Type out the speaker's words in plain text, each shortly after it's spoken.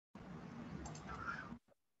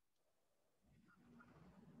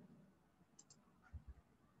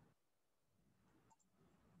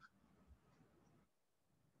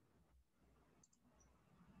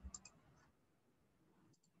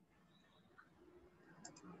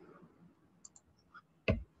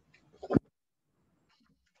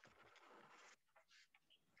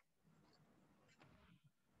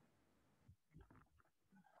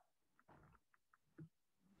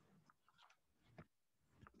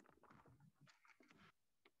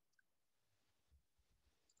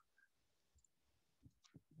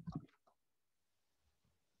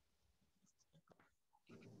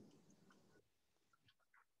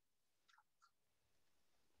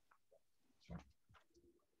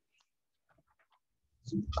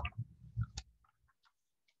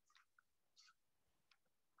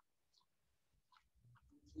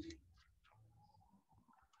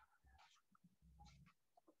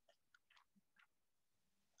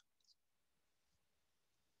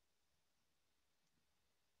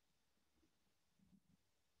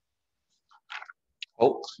好，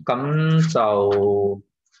咁就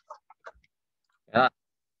啊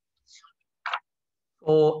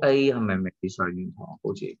，4A 係咪未上完堂？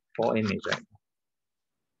好似 4A 未上。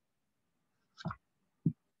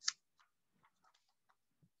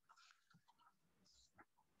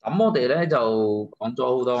咁我哋咧就講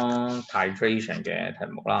咗好多 titration 嘅題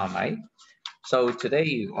目啦，係咪 ？So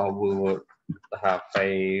today we will have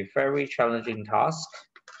a very challenging task.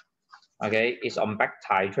 Okay, it's on back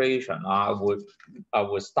titration. I would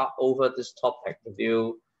start over this topic with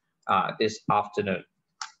you this afternoon.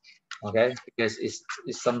 Okay, because it's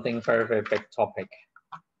something very big topic.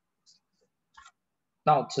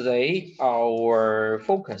 Now today our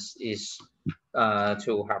focus is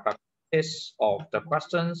to have a list of the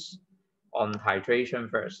questions on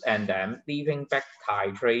titration first, and then leaving back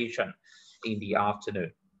titration in the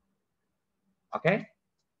afternoon. Okay.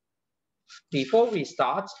 Before we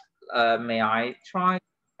start, may I try to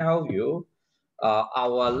tell you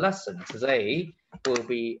our lesson today will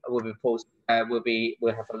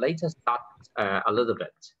have a later start a little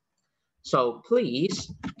bit. So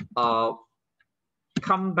please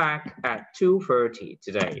come back at 2:30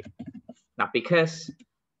 today. Now, because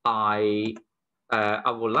I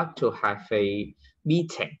would like to have a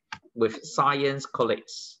meeting with science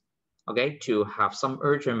colleagues, okay, to have some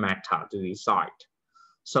urgent matter to decide.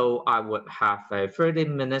 So I would have a 30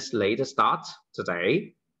 minutes later start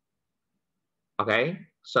today. Okay,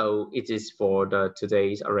 so it is for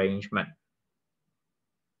today's arrangement.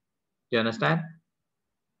 You understand?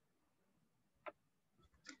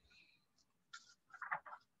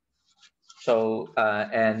 So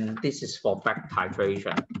and this is for back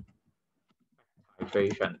titration.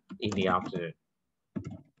 Titration in the afternoon.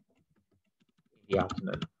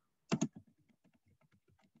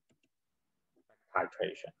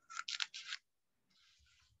 Titration.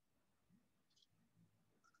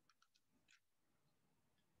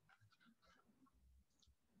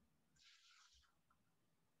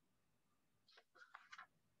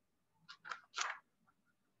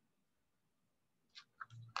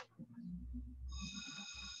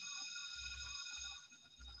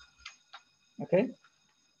 Okay.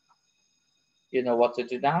 You know what to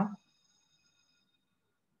do now?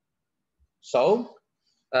 So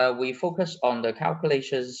we focus on the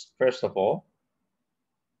calculations first of all.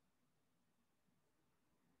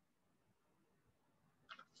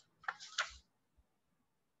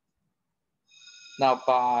 Now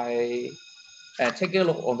by taking a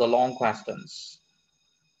look on the long questions.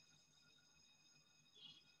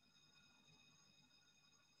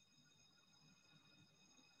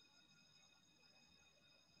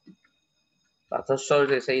 Just so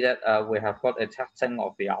to say that we have got a testing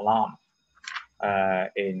of the alarm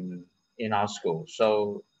in our school,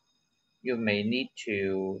 so you may need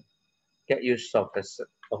to get used of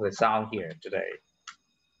the sound here today.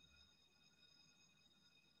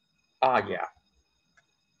 Yeah.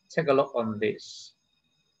 Take a look on this.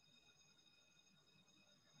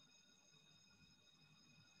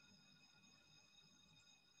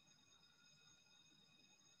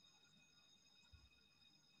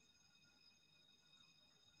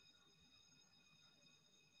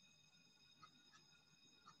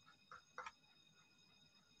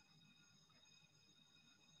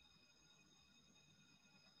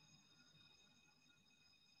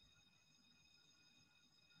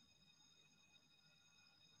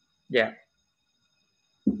 Yeah.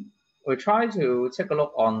 We try to take a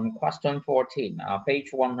look on question 14,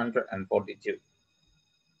 page 142.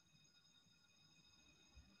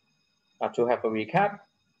 To have a recap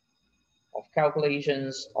of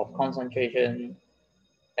calculations of concentration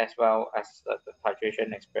as well as the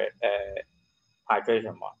titration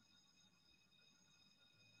one.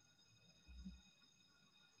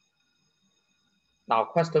 Now,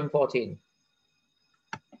 question 14.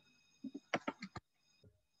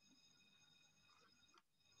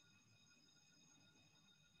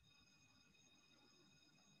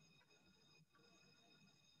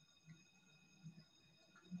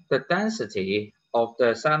 The density of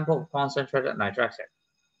the sample concentrated nitric acid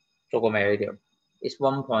is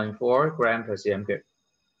 1.4 gram per cm cube.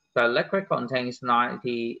 The liquid contains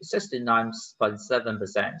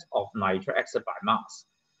 69.7% of nitric acid by mass.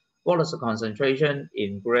 What is the concentration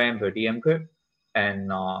in gram per dm cube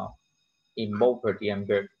and in mole per dm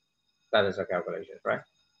cube? That is a calculation, right?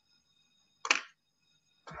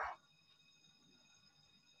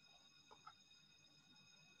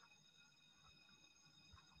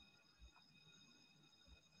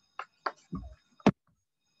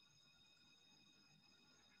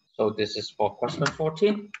 So this is for question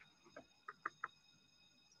 14.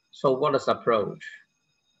 So what is the approach?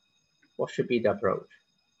 What should be the approach?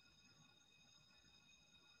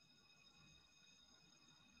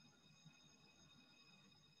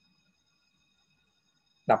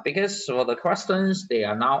 Now, because for the questions, they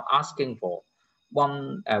are now asking for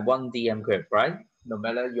one dm curve, right? No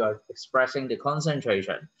matter you are expressing the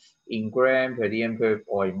concentration in gram per dm curve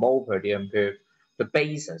or in mole per dm curve, the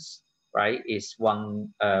basis, right, is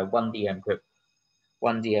one dm curve,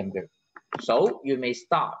 1 dm curve. So you may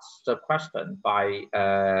start the question by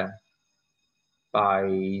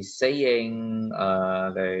saying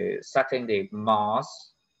setting the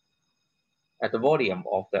mass at the volume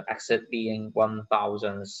of the exit being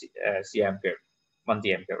 1000 cm cube, 1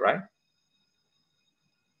 dm cube, right?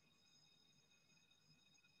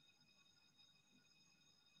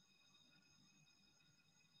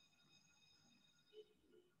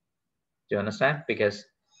 Do you understand? Because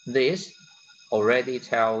this already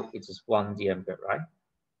tell it is 1 dm cube, right?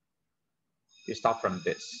 You start from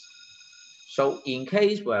this. So in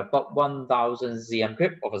case we have got 1000 cm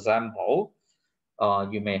cube of a sample,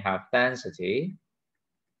 you may have density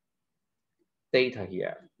data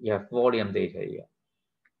here. You have volume data here.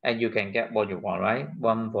 And you can get what you want, right?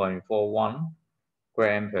 1.41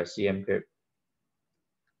 gram per cm cube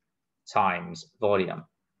times volume.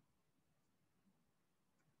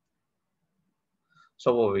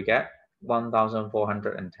 So what we get?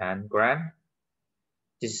 1,410 gram.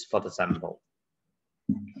 This is for the sample.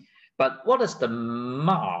 But what is the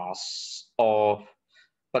mass of?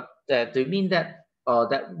 But do you mean that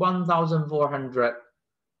that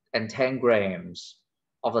 1,410 grams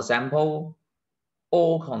of the sample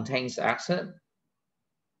all contains acid?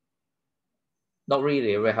 Not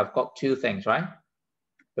really. We have got two things, right?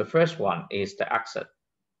 The first one is the acid,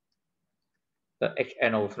 the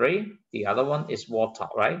HNO3. The other one is water,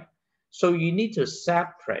 right? So you need to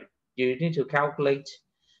separate. You need to calculate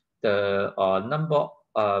the number.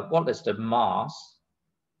 What is the mass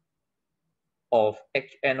of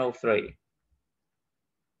HNO3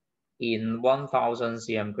 in 1000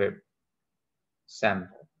 cm cube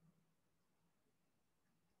sample?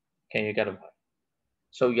 Can you get a point?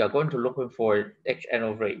 So you are going to look for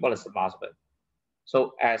HNO3. What is the mass of it?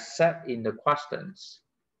 So as said in the questions,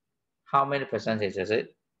 how many percentage is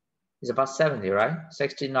it? It's about 70, right?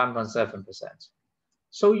 69.7%.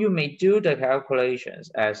 So you may do the calculations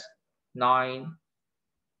as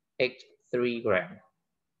 983 gram.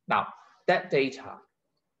 Now that data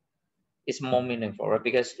is more meaningful, right?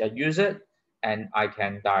 Because I use it and I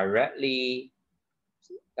can directly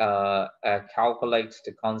calculate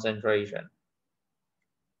the concentration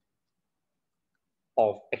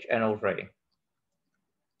of HNO3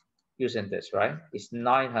 using this, right? It's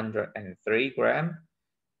 903 gram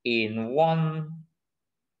in one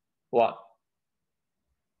what?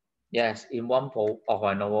 Yes, in one pole of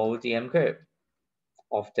an ODM curve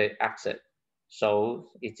of the exit. So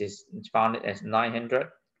it is found as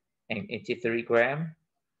 983 gram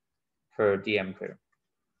per dm curve.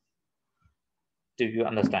 Do you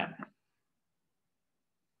understand?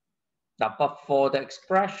 Now, but for the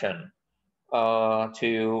expression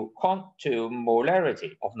to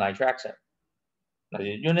molarity of nitric acid, now the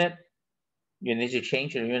unit, you need to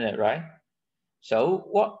change the unit, right? So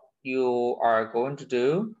what you are going to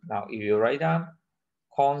do now, if you write down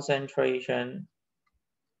concentration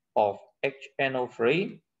of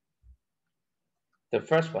HNO3, the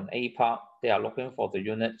first one, A part, they are looking for the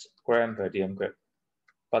unit gram per dm cube.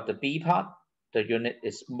 But the B part, the unit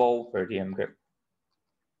is mole per dm cube.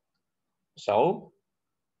 So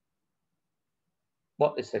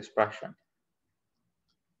what is the expression?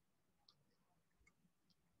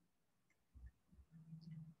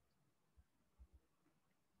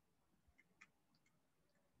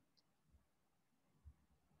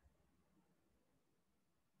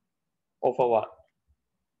 Over what?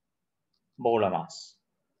 Molar mass.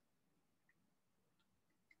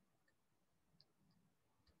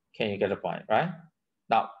 Can you get the point, right?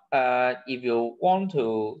 Now, if you want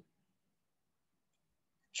to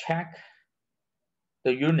check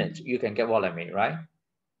the unit, you can get what I mean, right?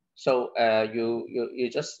 So you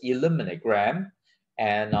just eliminate gram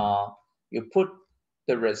and you put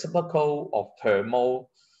the reciprocal of per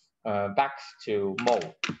mole back to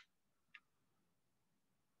mole.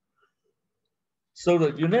 So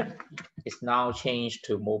the unit is now changed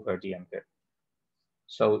to mole per dm cube.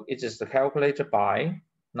 So it is calculated by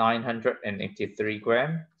 983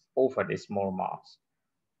 gram over this mole mass.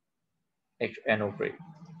 HNO3.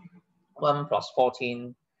 1 plus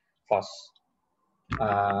 14 plus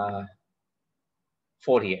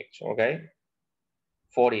 48, okay?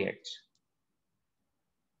 48.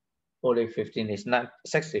 only 15 is not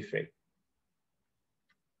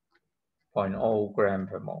 63.0 gram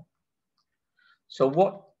per mole. So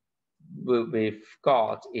what we've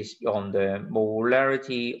got is on the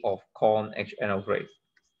molarity of corn HNO3,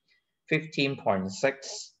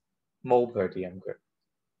 15.6 mole per dm group.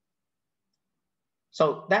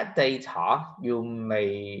 So that data you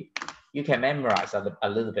can memorize a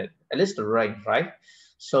little bit, at least the range, right?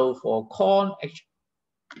 So for corn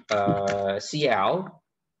CL,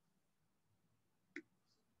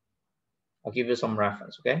 I'll give you some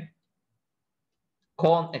reference, okay?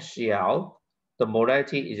 Corn HCl, the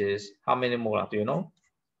molarity is how many molar? Do you know?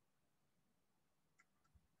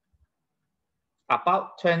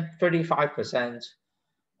 About 35%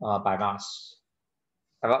 by mass,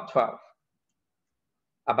 about 12.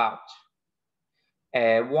 About.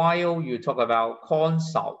 While you talk about corn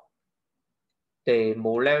salt, the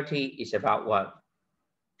molarity is about what?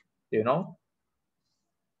 Do you know?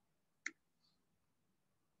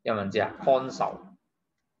 有冇人知啊？ corn salt,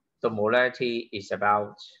 the molarity is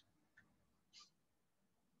about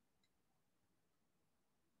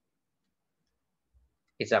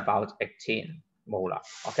it's about 18 molar.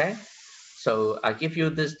 Okay, so I give you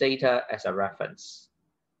this data as a reference.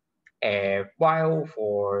 While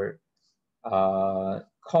for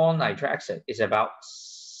corn nitric acid is about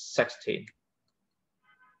 16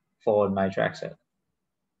 for nitric acid.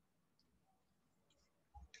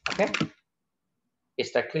 Okay,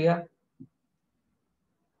 is that clear?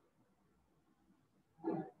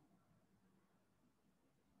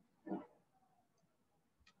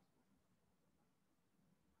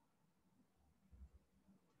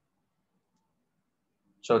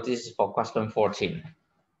 So this is for question 14.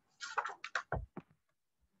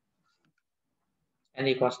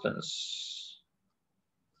 Any questions?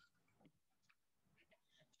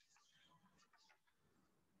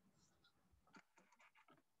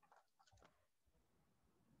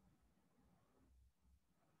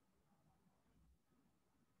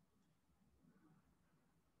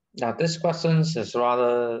 Now this question is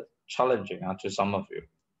rather challenging to some of you.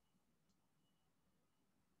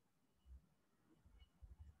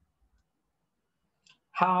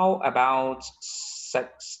 How about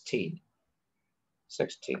 16?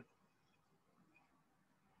 16.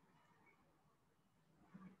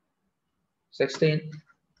 16.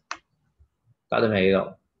 Got the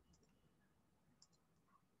mail.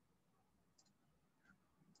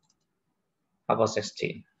 How about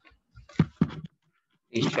 16?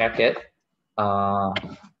 Please check it. 35.0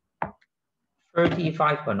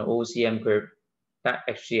 cm group that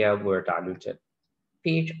HCl were diluted.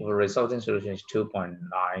 pH of the resulting solution is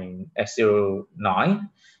 2.909.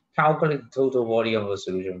 Calculate the total volume of the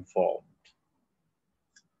solution formed.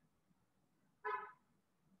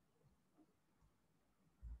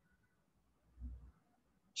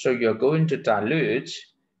 So you're going to dilute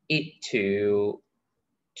it to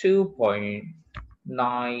 2.09.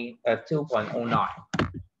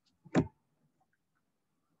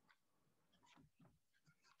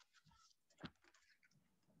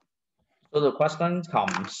 So the question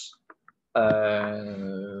comes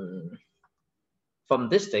from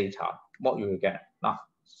this data, what you will get. Now,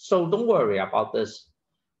 so don't worry about this.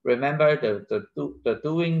 Remember the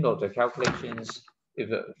doing of the calculations, if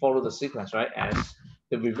you follow the sequence, right, as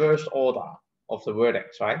the reverse order of the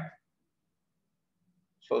verdicts, right?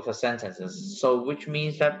 For sentences. So which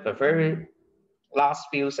means that the very last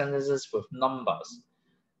few sentences with numbers,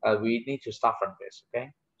 we need to start from this,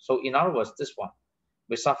 okay? So in other words, this one,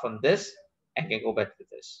 we start from this and can go back to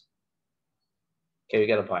this. Okay, you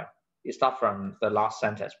get the point. You start from the last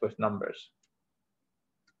sentence with numbers.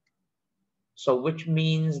 So which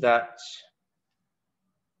means that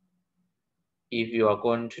if you are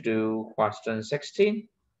going to do question 16,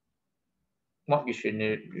 what you should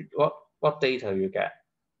need, what data you get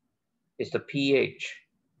is the pH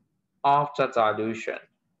after dilution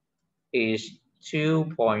is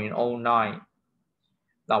 2.09.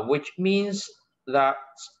 Now, which means that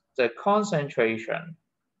the concentration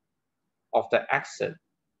of the acid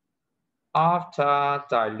after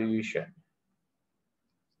dilution,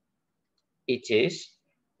 it is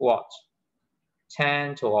what?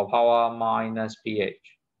 10 to the power minus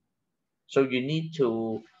pH. So you need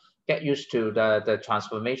to get used to the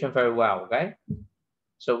transformation very well, okay?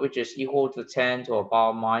 So which is equal to 10 to the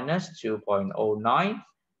power minus 2.09.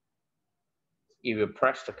 If you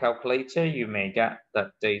press the calculator, you may get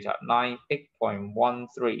that data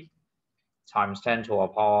 98.13 times 10 to the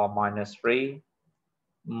power minus 3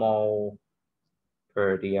 mole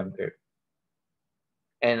per dm cube.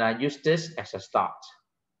 And I use this as a start.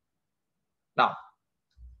 Now,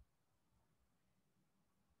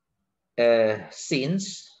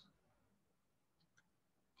 since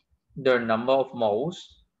the number of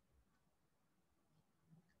moles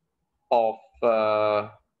of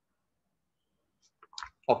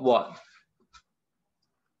what?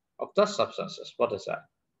 Of the substances. What is that?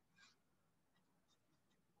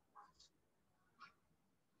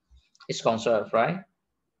 It's conserved, right?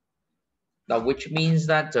 Now, which means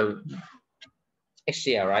that the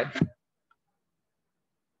HCl, right?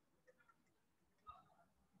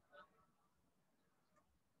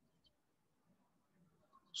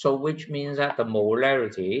 So which means that the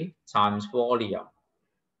molarity times volume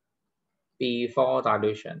before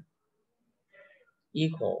dilution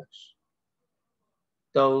equals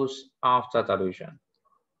those after dilution.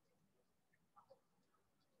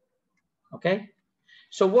 Okay,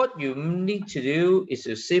 so what you need to do is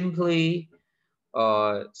to simply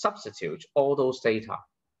substitute all those data.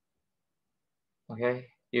 Okay,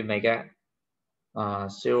 you may get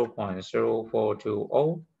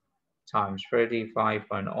 0.0420 times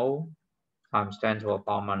 35.0 times 10 to the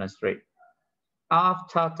power minus 3.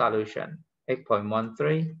 After dilution,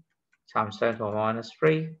 8.13 times 10 to the power minus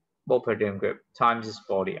 3 mole per dm cube times its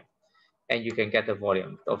volume. And you can get the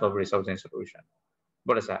volume of the resulting solution.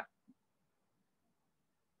 What is that?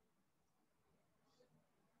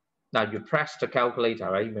 Now you press the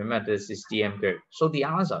calculator, right? Remember this is dm cube. So the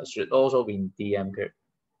answer should also be in dm cube.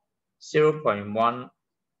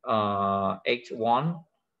 0.181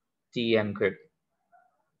 dm cube.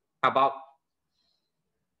 About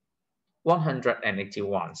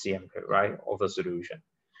 181 cm cube, right, of the solution.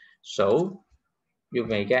 So you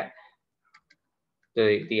may get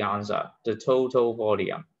the answer, the total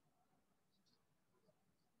volume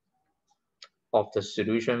of the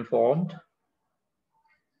solution formed.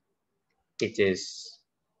 It is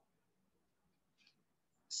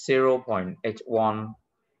 0.81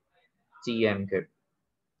 dm cube.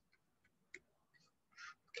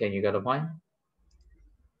 Can you get a point?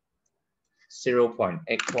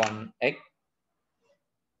 0.818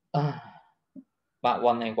 but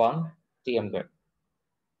 181 dm cube.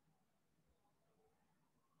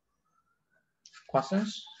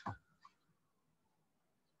 Questions?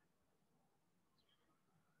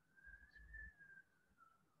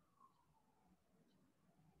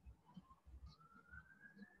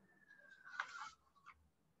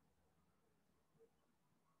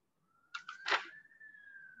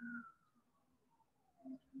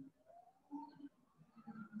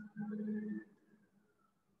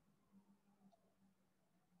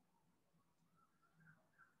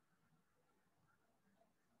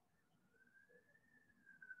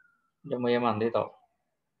有冇嘢問呢度？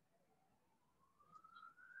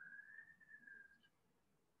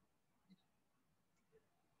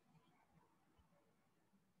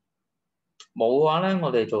冇嘅話咧，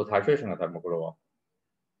我哋做 titration 嘅題目噶咯喎。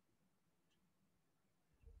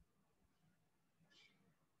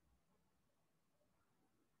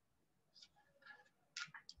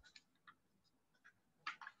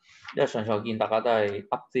因為上次我見大家都係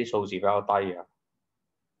噏啲數字比較低嘅。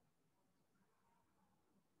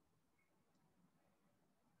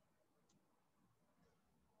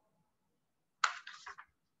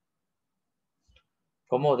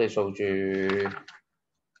咁我哋數住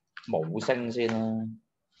無聲先啦。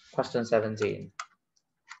Question 17。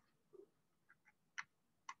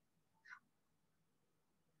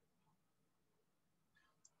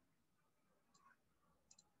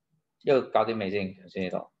呢個搞掂未先？頭先呢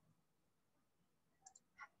度。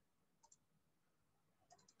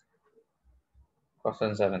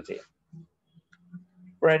Question 17.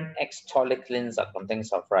 Brand X toilet cleanser contains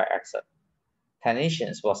sulfuric acid.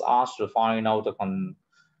 Technician was asked to find out the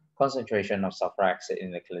concentration of sulfuric acid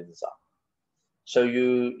in the cleanser. So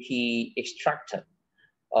he extracted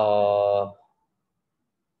 10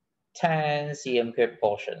 cm cube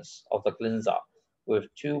portions of the cleanser with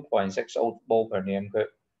 2.60 mole per dm cube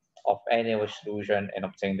of annual solution and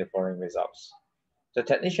obtained the following results. The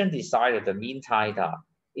technician decided the mean titer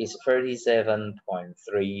is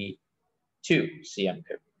 37.32 cm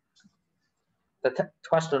cube.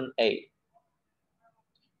 Question A.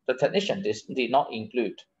 The technician did not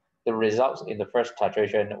include the results in the first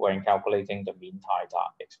titration when calculating the mean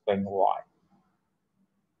titer. Explain why.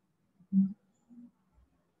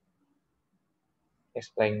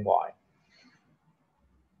 Explain why.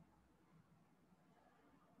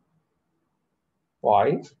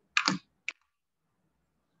 Why?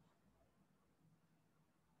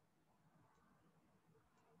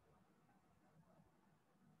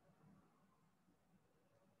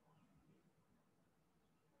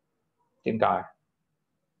點解？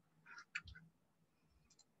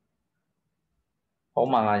好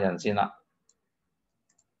問下人先啦。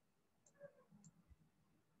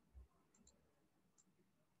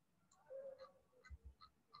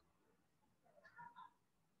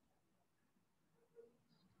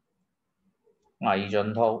魏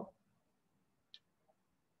俊滔，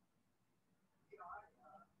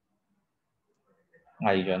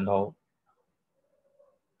魏俊滔，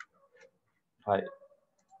係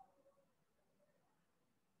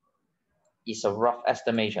is a rough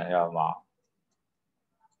estimation 有人話，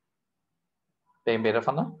俾唔俾得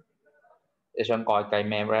分啊？你想計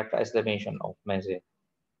咩 rough estimation of 咩先？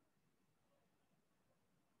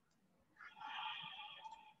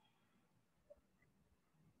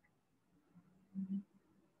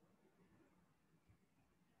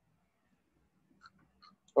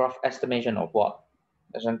 rough estimation of what？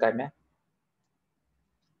 你想計咩？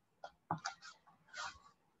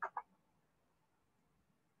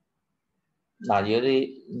嗱，如果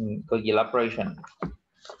啲個 elaboration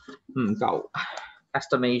唔夠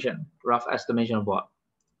estimation rough estimation of what？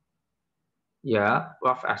 Yeah,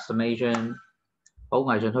 rough estimation。好，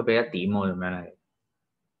魏俊滔俾1點喎，做咩嚟？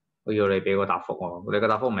我要你俾個答覆喎，你個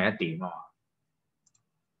答覆唔係1點啊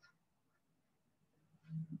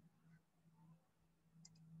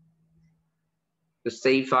？To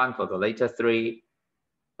save time for the later three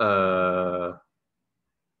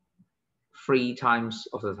times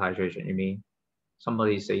of the titration, you mean?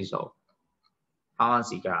 Somebody say so. 慳翻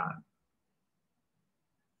時間。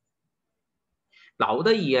嗱，好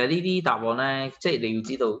得意啊！呢啲答案咧，即係你要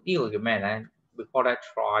知道呢個叫咩咧 ？We call that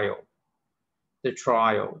trial. The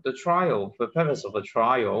trial, for the purpose of a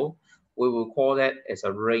trial, we will call that as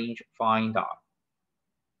a range finder.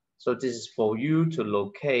 So this is for you to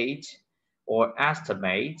locate or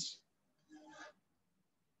estimate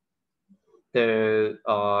the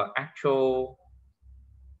actual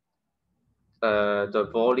the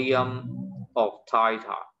volume of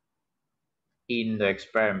theta in the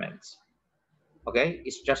experiment. Okay,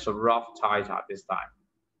 it's just a rough theta this time.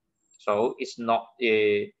 So it's not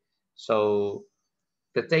a so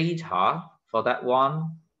the data for that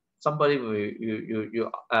one. Somebody will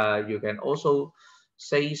you can also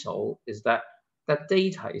say so is that the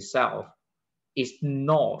data itself is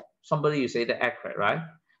not somebody you say the accurate, right?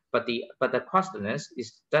 But the question is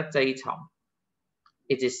that data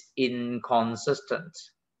it is inconsistent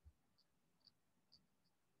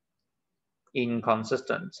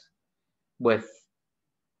with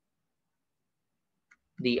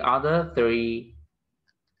the other 3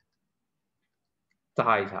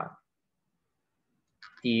 data.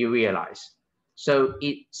 Do you realize? So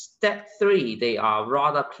it's step 3, they are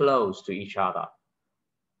rather close to each other.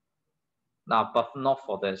 Now, but not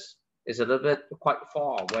for this. It's a little bit quite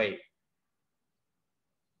far away.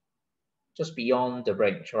 Just beyond the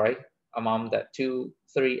range, right? Among that 2,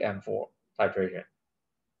 3, and 4 titration.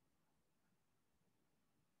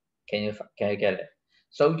 Can you get it?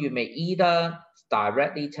 So you may either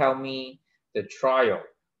directly tell me the trial,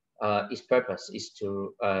 its purpose is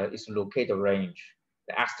to locate the range,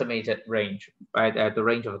 the estimated range, right? The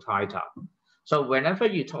range of theta. So whenever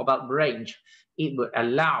you talk about range, it would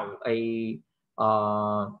allow a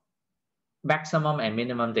maximum and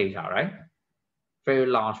minimum data, right? Very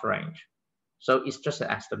large range. So it's just an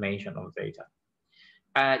estimation of data.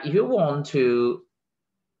 If you want to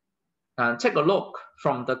take a look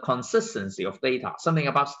from the consistency of data, something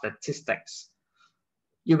about statistics,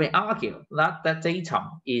 you may argue that that data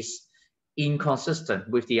is inconsistent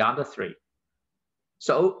with the other 3.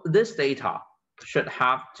 So this data should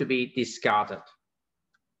have to be discarded.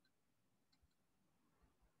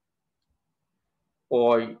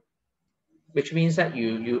 Or which means that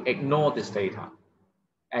you ignore this data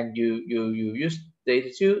and you use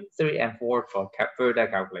data 2, 3, and 4 for further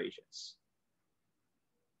calculations.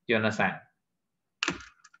 Do you understand?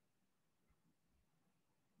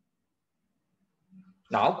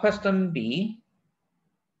 Now question B.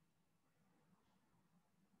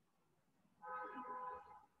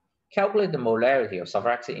 Calculate the molarity of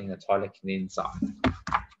sulfuric in the toilet cleanser.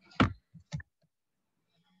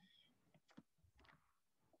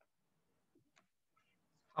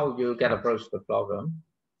 How you get approach the problem?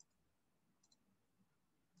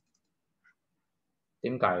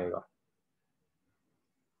 點解呢個？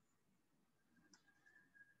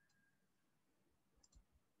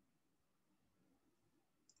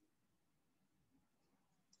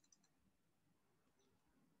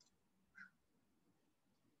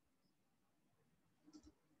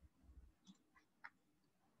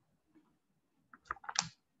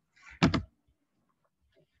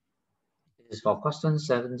 This is for question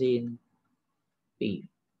 17B。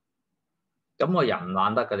咁我人唔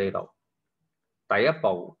懶得嘅呢度，第一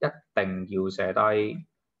步一定要寫低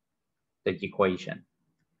the equation。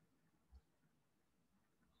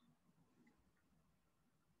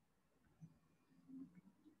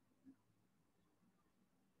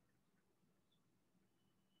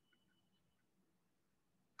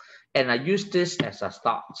And I use this as a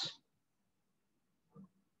start.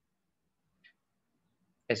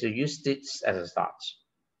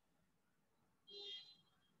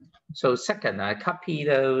 So second, I copy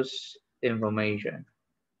those information.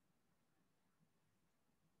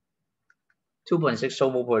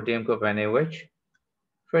 2.6 mole per dm cube NaOH,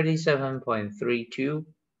 37.32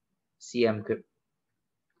 cm cube.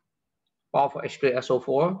 While for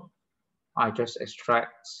H3SO4, I just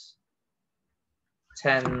extract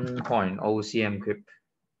 10.0 cm cube.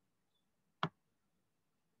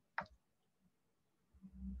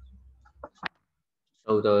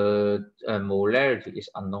 So the molarity is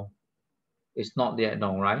unknown. It's not yet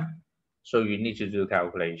known, right? So you need to do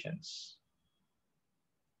calculations.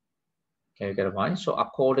 Can you get a point? So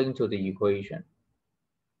according to the equation,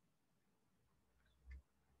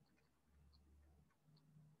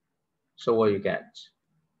 so what you get?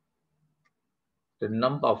 The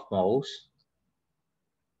number of moles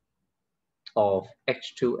of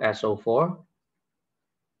H2SO4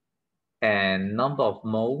 and number of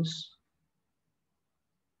moles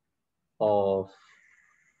of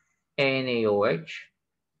NaOH,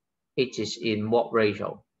 it is in what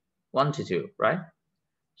ratio? 1 to 2, right?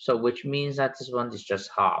 So which means that this one is just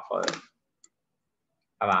half of it.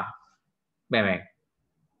 係嘛？明唔明？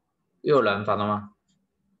呢度兩份啊嘛。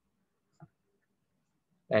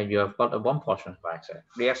And you have got one portion of alkaline.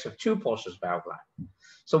 We have two portions of alkaline.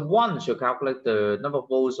 So once you calculate the number of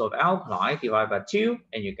moles of alkaline divided by 2,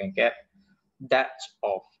 and you can get that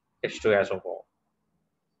of H2SO4.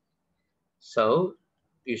 So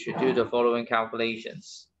you should do the following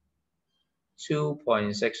calculations.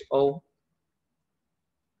 2.60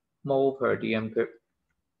 mole per dm cube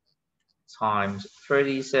times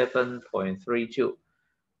 37.32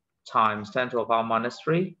 times 10 to the power minus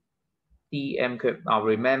 3 dm cube. Now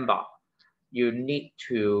remember, you need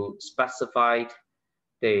to specify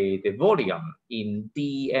the volume in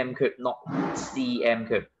dm cube, not cm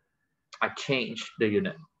cube. I changed the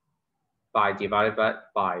unit by divided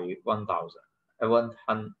by 1,000,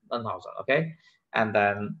 okay? And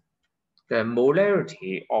then the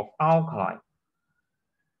molarity of alkaline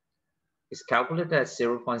is calculated at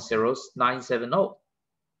 0.0970,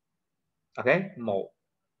 okay, mole.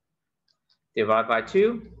 Divided by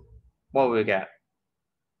 2, what will we get?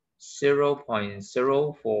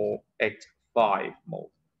 0.0485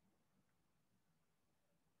 mole,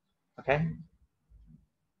 okay?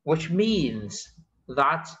 Which means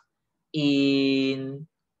that in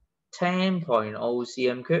 10.0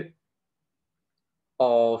 cm cube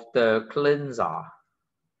of the cleanser,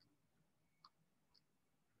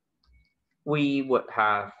 we would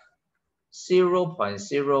have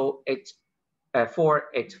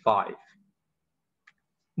 0.08485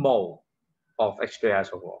 mole of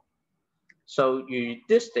H3SO4. So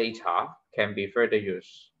this data can be further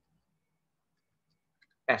used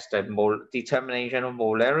as the determination of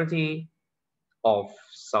molarity of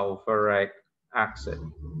sulfuric acid,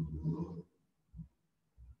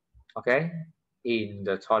 okay, in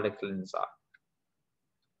the toilet cleanser.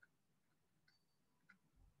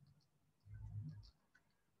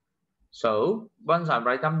 So once I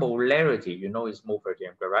write down molarity, you know it's mole per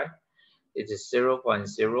dm, right? It is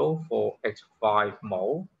 0.0485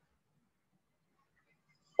 mole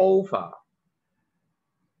over,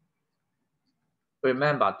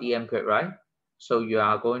 remember dm cube, right? So you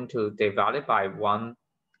are going to divide it by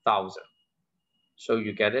 1,000. So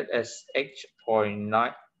you get it as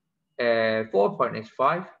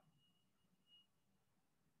 4.85.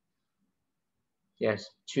 Yes,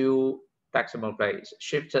 2 decimal place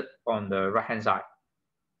shifted on the right hand side.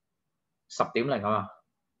 10.0啊嘛，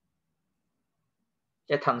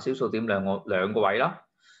一褪小數點兩個位啦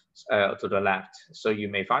，to the left. So you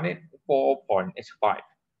may find it 4.85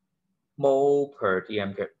 mole per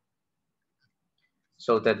dm cube.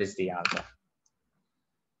 So that is the answer.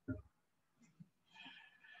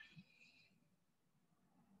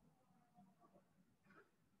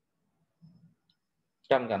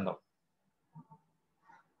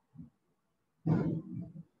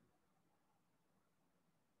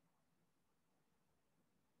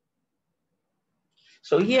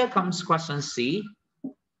 So here comes question C.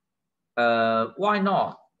 Why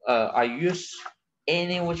not? I use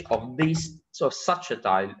any which of these of such a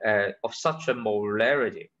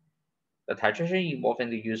molarity. The titration involving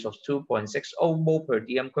the use of 2.60 mole per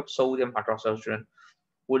dm cube sodium hydroxide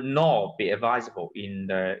would not be advisable in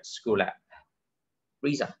the school lab.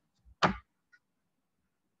 Reason.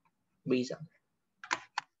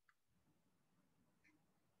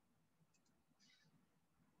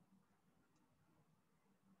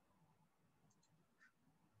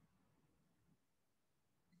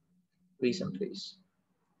 Reason, please.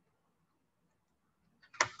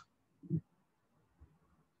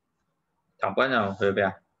 唐君又去邊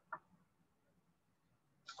啊？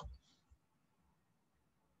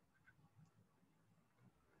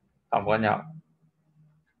唐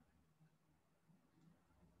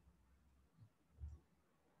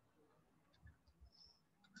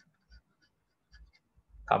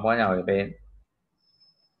君又去邊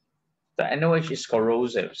 ？The NaOH is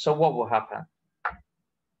corrosive, so what will happen?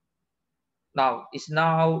 Now it's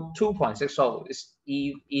now 2.60.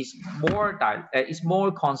 It's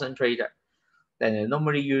more concentrated than the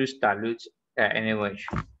normally used dilute NaOH.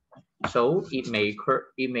 So it may cause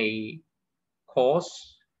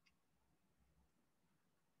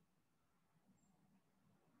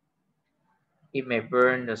it may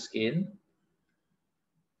burn the skin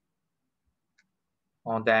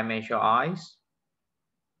or damage your eyes.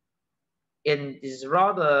 And it's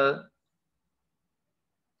rather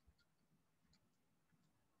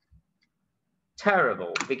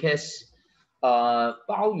terrible because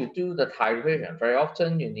while you do the titration, very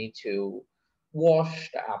often you need to wash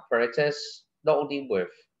the apparatus not only with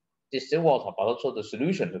distilled water but also the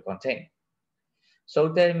solution to contain. So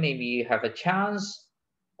then maybe you have a chance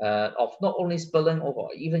of not only spilling over,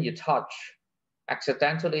 even you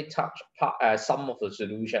accidentally touch some of the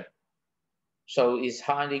solution. So it's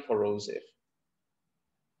highly corrosive.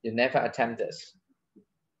 You never attempt this,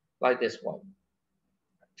 like this one.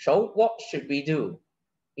 So what should we do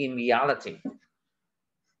in reality?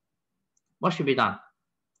 What should be done?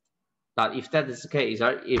 That if that is the case,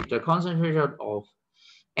 if the concentration of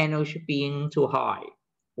NaOH being too high,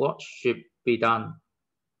 what should be done?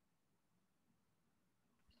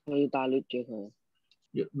 You dilute it.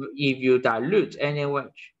 If you dilute NaOH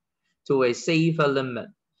to a safer limit,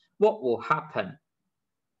 what will happen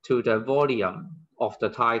to the volume of the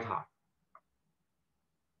titer?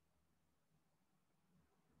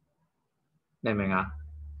 明唔明啊？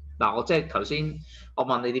嗱，我即係頭先我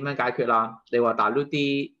問你點樣解決啦，你話dilute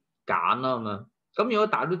啲鹼啦咁樣，咁如果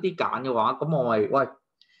dilute啲鹼嘅話，咁我咪喂，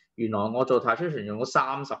原來我做 titration 用咗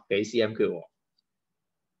30幾 cm 喎。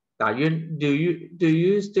嗱，do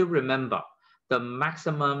you still remember the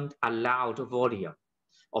maximum allowed volume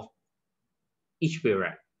of each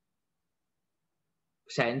burette？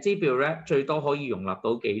 成支 burette 最多可以容納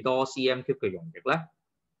到幾多 cm 嘅溶液咧？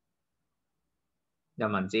有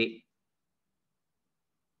冇人知？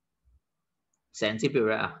成支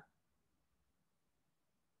burette 啊？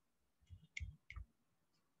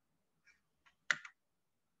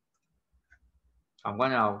唐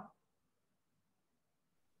君有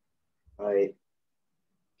係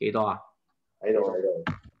幾多啊？喺度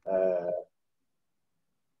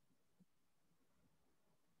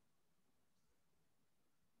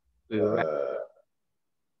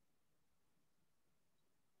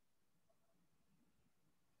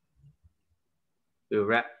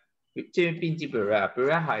burette 知唔知邊支 burette 啊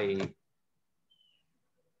 ？burette 係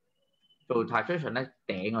做 titration 咧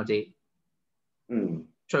頂嗰支，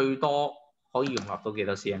最多可以容納到幾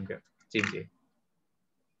多 cm 嘅？知唔知？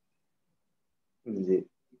唔知。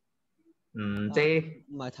唔知。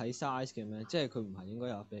唔係睇 size 嘅咩？即係佢唔係應該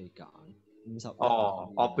有俾你揀50。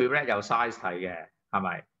我 burette 有 size 睇嘅，係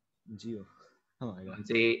咪？唔知喎，係咪㗎？唔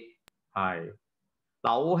知係。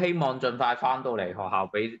嗱，我好希望盡快翻到嚟學校，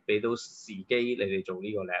俾到時機你哋做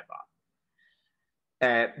呢個 lab 啊。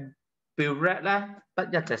burette 咧得一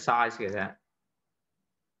隻 size 嘅啫，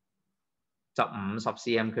就50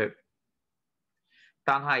 cm cube。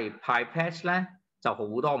但係 pipette 咧就好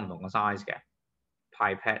多唔同嘅 size 嘅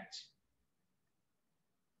pipette。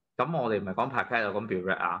咁我哋唔係講 pipette 就講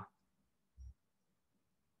burette 啊，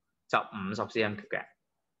就50 cm cube 嘅，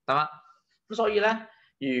得嗎？咁所以咧。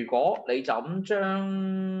如果你就咁將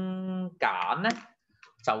鹼咧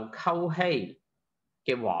就溝稀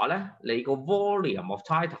嘅話咧，你個 volume of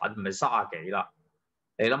titer 唔係30幾啦。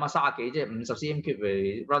你諗下30幾即係50 cm cube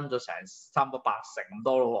咪 run 咗成差唔多8成咁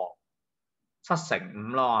多咯喎，7成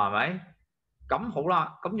5咯，係咪？咁好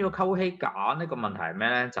啦，咁如果溝稀鹼呢個問題係咩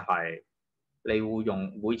咧？就係、你會用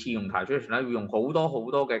每次用 titration 咧，會用好多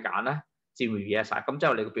嘅鹼咧，先會 react 晒。咁之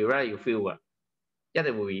後你個 burette 要 fill 嘅，一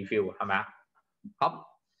定會 refill 嘅，係咪啊？好。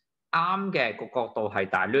啱嘅個角度係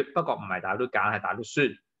dilute，不過唔係dilute鹼，係dilute酸，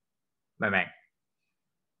明唔明？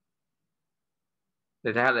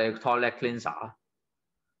你睇下你 toilet cleanser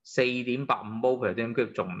 4.85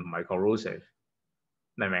 mol/cm 仲唔係 corrosive，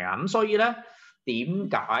 明唔明啊？咁所以咧，點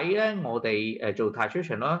解咧我哋做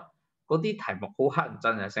titration 啦，嗰啲題目好乞人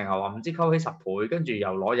憎嘅，成日話唔知溝起10倍，跟住又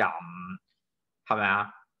攞25，係咪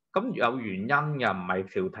啊？咁有原因嘅，唔係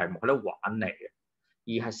條題目喺度玩嚟嘅，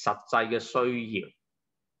而係實際嘅需要。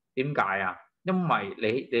點解啊？因為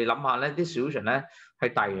你諗下咧，啲 solution 咧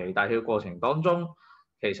係遞嚟遞去嘅過程當中，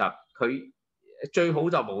其實佢最好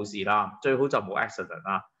就冇事啦，最好就冇 accident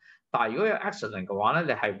啦。但係如果有 accident 嘅話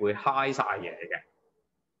咧，你係會 high 晒嘢嘅，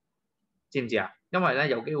知唔知啊？因為咧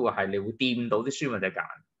有機會係你會掂到啲書或者揀。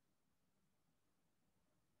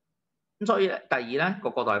咁所以咧，第二咧個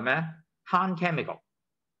角度係咩咧？慳 chemical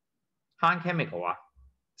啊，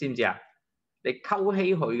知唔知啊？你溝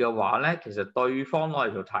稀佢嘅話咧，其實對方攞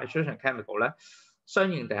嚟做 titration chemical 咧，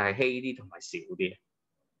相應地係稀啲同埋少啲，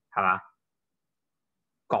係嘛？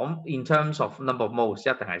講 in terms of number of moles 一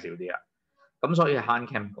定係少啲啦。咁所以係慳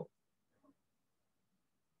chemical，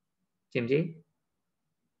 知唔知？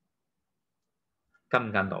跟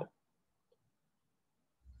唔跟到？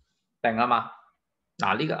定啊嘛？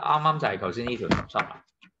嗱，呢個啱啱就係頭先呢條17啦。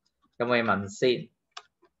有冇嘢問先？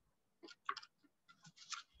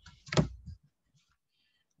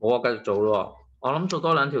我繼續做咯。我諗做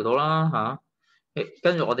多2條到啦嚇。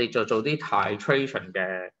跟住我哋就做啲 titration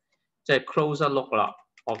嘅，即係 closer look 啦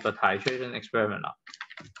of the titration experiment 啦。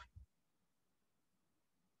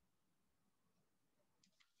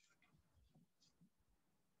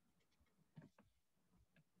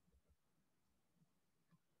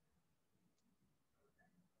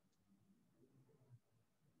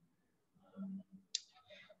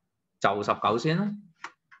就19先啦。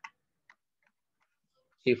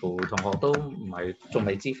似乎同學都唔係仲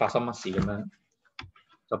未知發生乜事咁樣，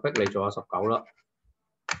就逼你做下19啦。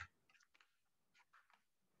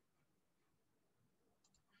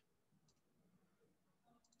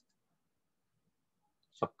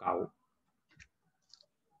19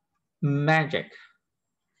 Magic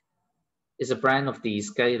is a brand of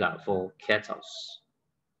descaler for kettles。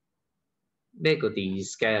咩叫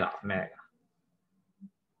descaler 咩㗎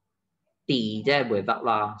 ？D 即係會得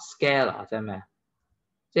啦 ，scaler 即係咩？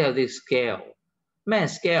即係有啲 scale。咩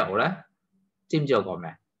scale 咧？知唔知我講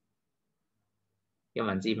咩？有冇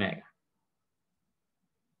人知咩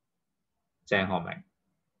㗎？鄭學明。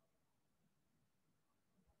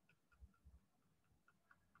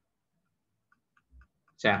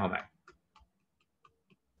鄭學明。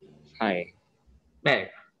係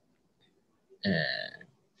咩？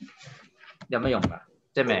有乜用㗎？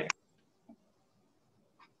即係咩？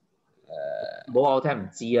唔好話我聽唔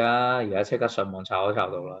知啊！而家即刻上網查都查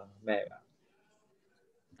到啦。咩㗎？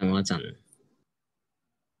等我一陣。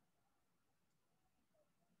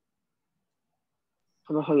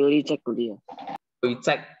係咪去嗰啲積嗰啲啊？去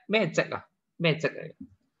積咩積啊？咩積嚟？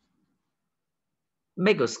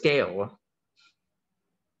咩叫 scale 啊？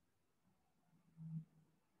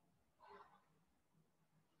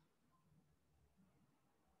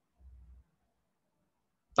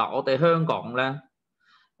嗱，我哋香港咧，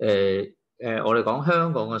我哋講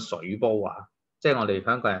香港嘅水煲啊，即係我哋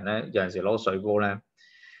香港人咧有陣時攞水煲咧，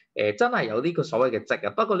真係有啲個所謂嘅積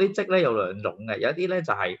啊。不過啲積咧有2種嘅，有一啲咧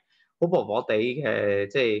就係好薄薄地嘅，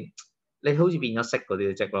即係你好似變咗色嗰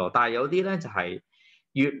啲嘅積咯。但係有啲咧就係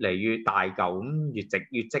越嚟越大嚿咁，越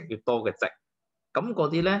積越多嘅積。咁嗰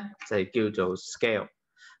啲咧就係叫做 scale。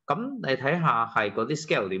咁你睇下係嗰啲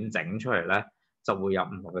scale 點整出嚟咧，就會有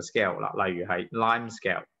唔同嘅 scale 啦。例如係 lime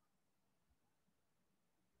scale。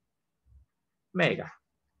咩㗎？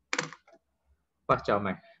喂，仲有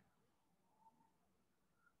未？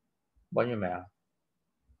揾完未啊？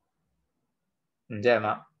唔知係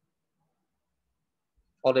乜？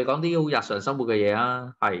我哋講啲好日常生活嘅嘢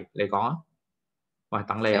啊，係你講啊。喂，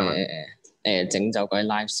等你啊嘛。整走嗰啲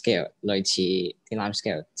life scale，類似啲 life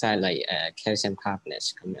scale，即係例如calcium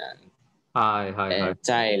carbonate 咁樣。係。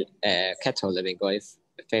即係kettle 裏邊嗰啲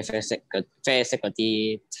啡色嗰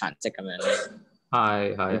啲殘跡咁樣咧。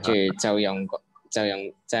係。跟住就用即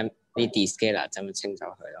係啲 descaler 就咁清走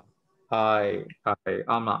佢咯。係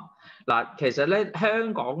啱啦。嗱，其實咧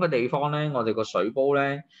香港嘅地方咧，我哋個水煲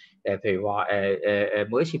咧，譬如話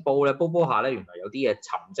每一次煲咧，煲下咧，原來有啲嘢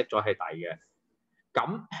沉積咗喺底嘅。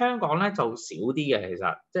咁香港咧就少啲嘅，其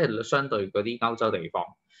實即係相對嗰啲歐洲地方。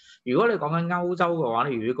如果你講緊歐洲嘅話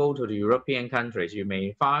咧，如果 go to the European countries, you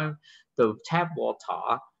may find the tap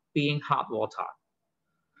water being hot water。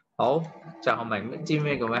好，就我明知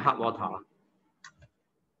咩叫咩 hot water？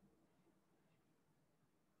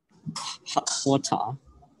 hot water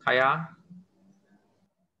係啊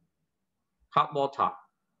 ，hot water。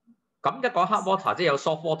咁一講 hot water 即係有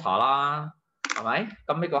soft water 啦，係咪？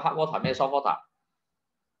咁呢個 hot water 咩 soft water？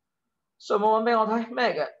 上網揾俾我睇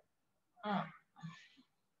咩嘅？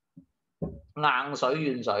硬水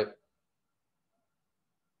軟水。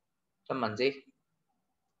真問知？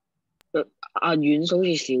軟水好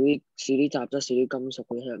似少啲雜質，少啲金屬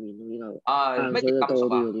嗰啲喺入面咯，呢度硬咩水就多叫金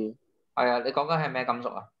屬啊？啲嗰啲。係啊，你講緊係咩金屬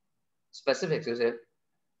啊 ？specific 少少。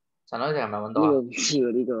陳女士係咪揾到呢啊？個唔知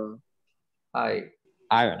喎，呢個係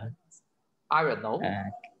iron iron 咯。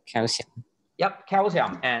calcium。Yep,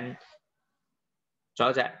 calcium and 仲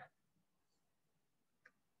有一隻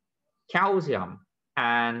calcium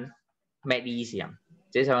and magnesium，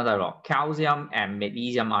 這上面睇落 calcium and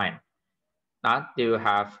magnesium ion。Now you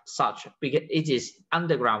have such because it is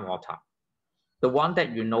underground water, the one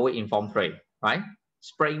that you know in Form 3, right?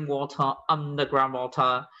 Spring water, underground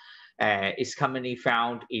water, is commonly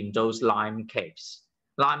found in those lime caves.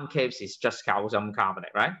 Lime caves is just calcium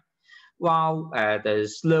carbonate, right? While the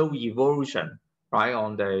slow erosion, right,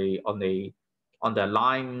 on the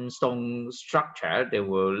limestone structure, they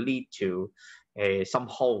will lead to some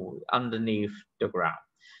hole underneath the ground.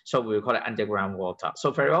 So we call it underground water.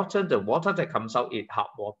 So very often the water that comes out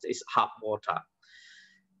is hot water.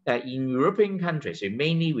 In European countries, we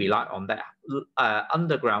mainly rely on that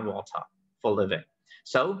underground water for living.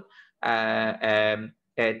 So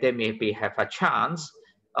they may have a chance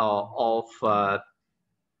of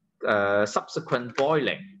subsequent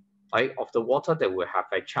boiling, right, of the water that will have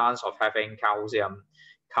a chance of having calcium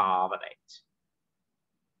carbonate.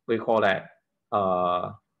 We call that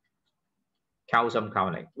calcium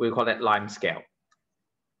carbonate. We call that lime scale.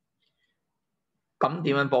 咁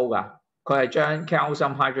點樣煲㗎？佢係將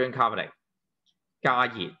calcium hydrogen carbonate 加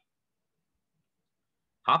熱，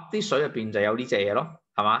嚇啲水入邊就有呢隻嘢咯，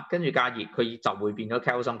係嘛？跟住加熱，佢就會變咗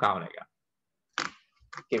calcium carbonate 㗎。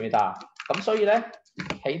記唔記得啊？咁所以咧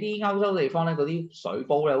喺啲歐洲地方咧，嗰啲水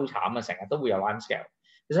煲咧好慘啊，成日都會有 lime scale。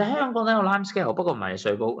其實香港都有 lime scale，不過唔係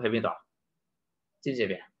水煲，喺邊度啊？知唔知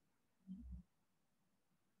邊啊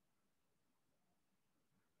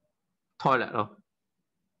 ？toilet 咯，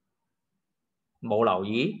冇留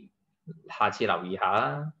意，下次留意下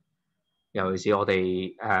啦。尤其是我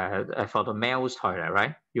哋for the males toilet,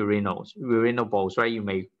 right? Urinal bowls, right? You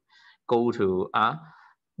may go to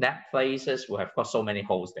that places will have got so many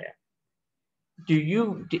holes there.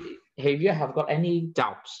 Have you got any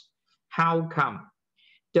doubts? How come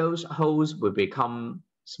those holes will become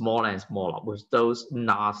smaller and smaller with those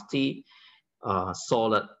nasty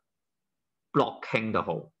solid blocking the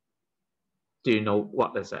hole? Do you know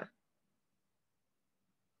what is it?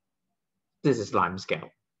 This is lime scale.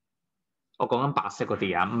 我講緊白色嗰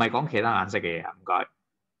啲啊，唔係講其他顏色嘅嘢啊，唔該，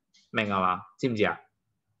明係嘛？知唔知啊？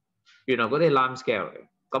原來嗰啲 lime scale 嚟，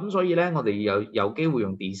咁所以咧，我哋有機會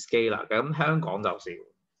用 descaler 嘅，咁香港就少。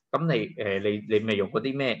咁你咪用嗰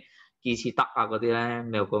啲咩傑士德啊嗰啲咧，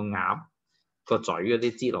你有個鴨個嘴嗰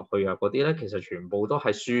啲擠落去啊嗰啲咧，其實全部都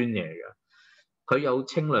係酸嘢嘅。佢有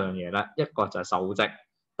清涼嘢啦，一個就係鏽跡，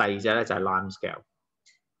第二隻咧就係 lime scale，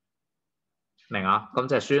 明啊？咁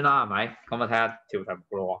就係酸啦，係咪？咁啊睇下條題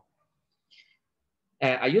目咯。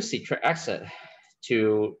I use citric acid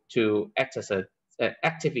to act as an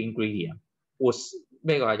active ingredient，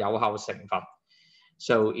 咩個係有效成分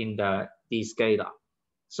 ？So in the descaler,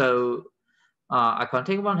 so I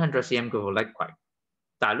contain 100 cm cube of liquid,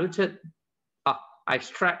 diluted. I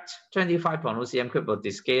extract 25.0 cm cube of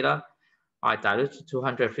descaler. I dilute to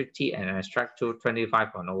 250 and extract to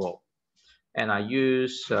 25.0. And I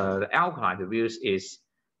use the alkaline to use is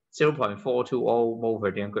 0.420 mole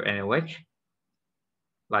per cm cube NaOH.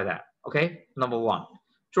 Like that, okay? Number one,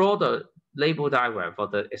 draw the label diagram for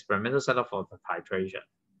the experimental setup for the titration.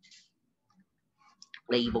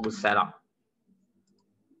 Label setup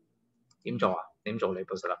點做啊？點做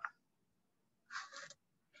label setup？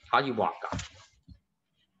 嚇要畫㗎？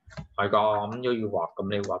係㗎，咁如果要畫，咁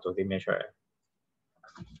你畫咗啲咩出嚟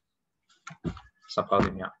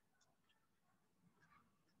？19.1。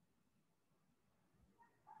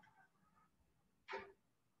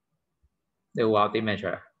你會畫啲咩出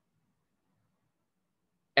嚟？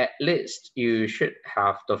 At least you should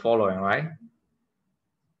have the following, right?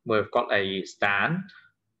 We've got a stand.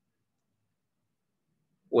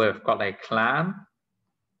 We've got a clamp.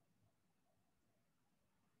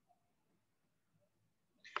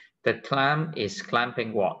 The clamp is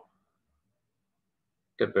clamping what?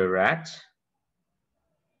 The burette.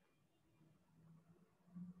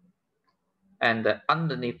 And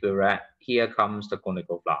underneath burette, here comes the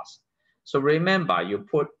conical flask. So remember, you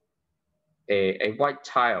put a white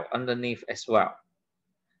tile underneath as well.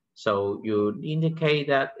 So you indicate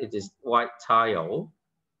that it is white tile.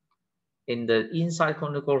 In the inside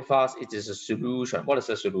conical flask, it is a solution. What is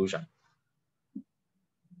the solution?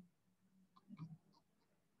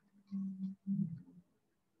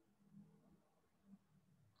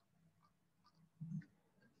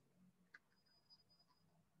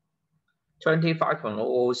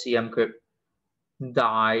 .0 cm cube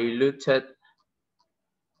diluted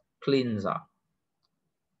cleanser.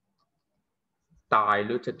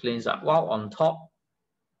 Diluted cleanser. While on top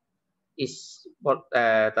is what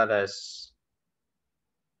that is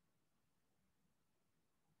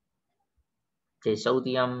the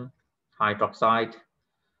sodium hydroxide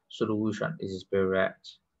solution is spirit.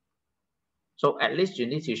 So at least you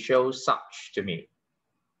need to show such to me.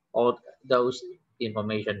 All those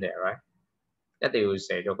information there, right? 一定要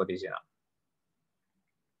寫咗嗰啲先啦。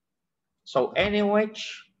So anyway,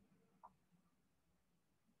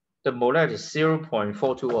 the molarity is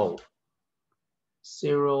 0.420.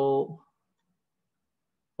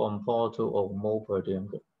 0.420 mole per dm。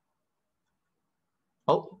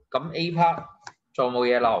好，咁 A part 仲冇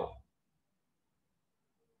嘢漏。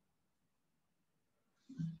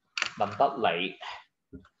問得你，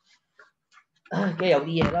梗係有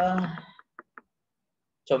啲嘢啦。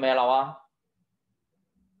做咩漏啊？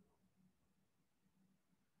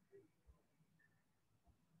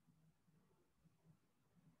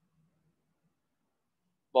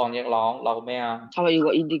黃奕朗漏咩啊？係咪要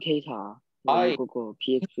個 indicator？係嗰個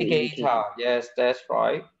pH indicator。Yes, that's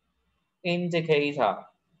right. Indicator。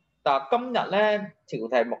但今日咧條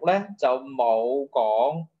題目咧就冇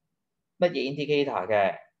講乜嘢 indicator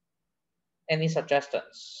嘅。Any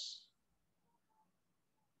suggestions？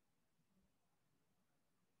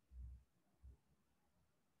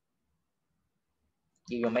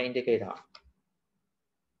要用咩 indicator？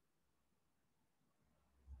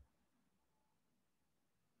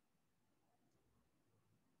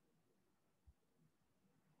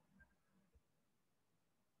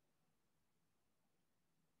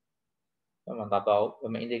有冇答到？有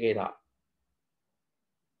咩 indicator？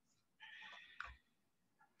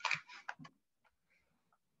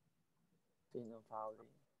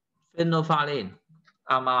 phenolphthalein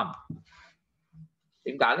啱啱。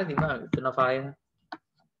點解咧？點解係 phenolphthalein 咧？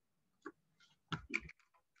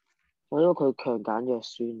因為佢強鹼弱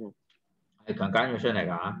酸啊。係強鹼弱酸嚟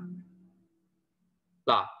㗎。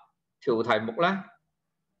嗱，條題目咧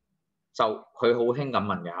就佢好興咁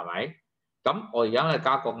問嘅係咪？咁我而家咧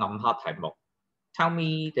加個暗黑題目 ，Tell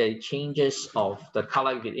me the changes of the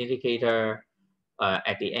color indicator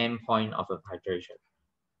at the end point of the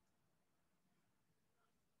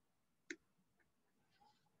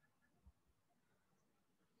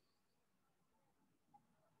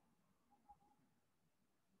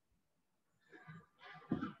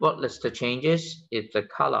is the changes if the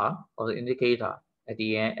color of the indicator at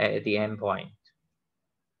the end point?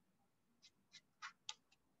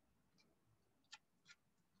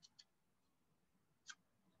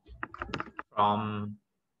 From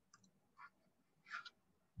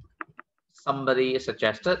somebody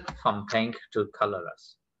suggested from pink to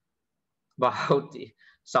colorless, while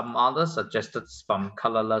some others suggested from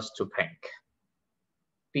colorless to pink.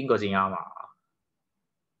 邊個至啱啊？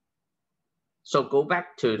 So go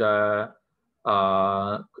back to the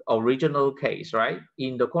original case, right?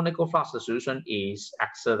 In the conical flask, the solution is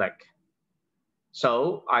acidic.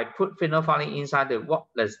 So I put phenolphthalein inside the what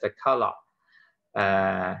is the color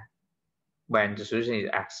when the solution is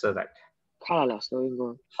acidic? Colorless 都應該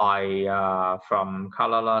係from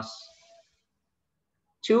colorless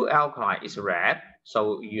to alkaline is red,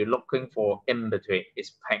 so you're looking for in between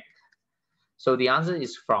is pink. So the answer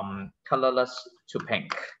is from colorless to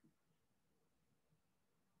pink.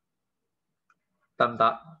 得唔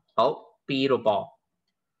得？好 ，B 咯噃。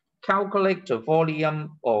Calculate the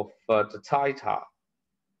volume of the titer.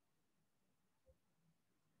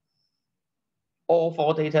 All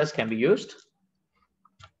four data can be used.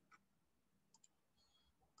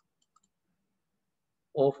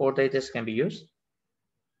 All four data can be used.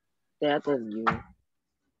 第一個唔要。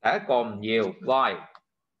第一個唔要 ，why？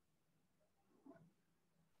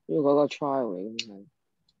 因為嗰個 trial 嚟嘅嘛。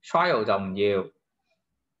trial 就唔要。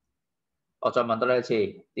我再問多你一次，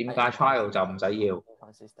點解 trial 就唔使要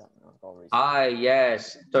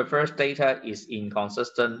？Yes, the first data is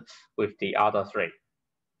inconsistent with the other three.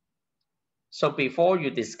 So before you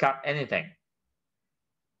discard anything,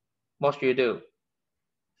 what should you do?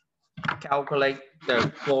 Calculate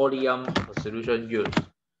the volume of the solution used.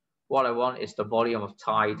 What I want is the volume of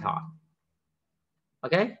titer.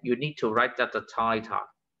 Okay, you need to write that the titer.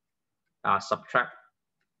 Subtract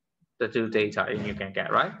the two data and you can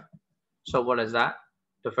get, right? So what is that?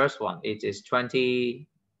 The first one, it is 20,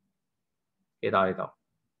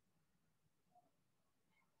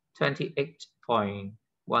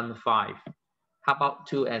 28.15. How about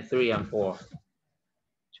 2 and 3 and 4?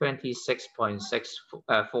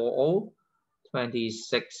 26.640,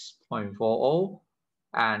 26.40,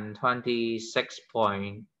 and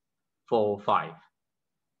 26.45.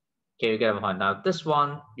 Can you get one? Now this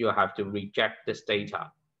one, you have to reject this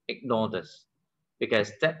data. Ignore this.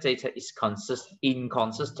 Because that data is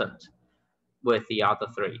inconsistent with the other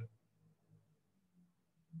three.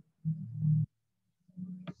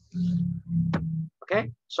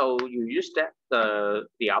 Okay, So you use that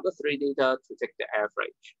the other three data to take the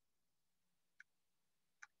average.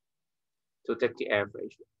 To take the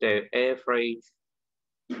average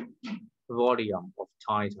volume of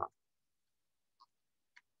titer,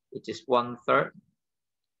 which is 1/3.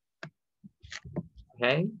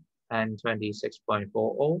 Okay, and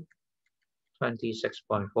 26.40,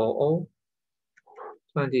 26.40,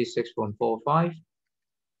 26.45,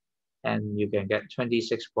 and you can get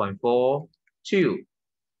 26.42.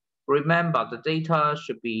 Remember, the data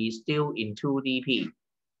should be still in 2dp.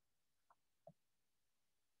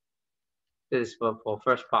 This is for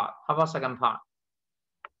first part. How about second part?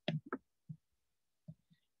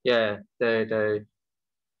 Yeah,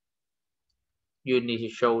 you need to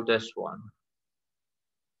show this one.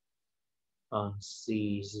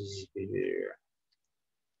 C 6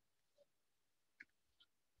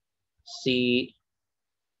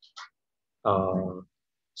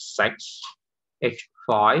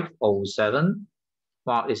 H5O7,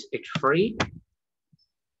 what is H3,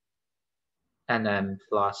 and then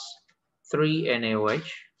plus 3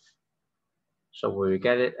 NaOH. So we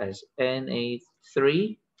get it as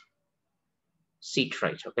Na3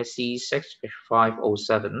 citrate. Okay,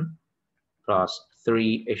 C6H5O7 plus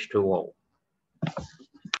 3 H2O.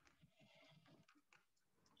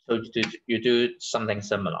 So you do something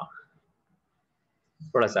similar.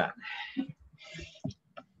 What is that?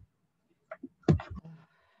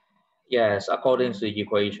 Yes, according to the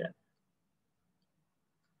equation.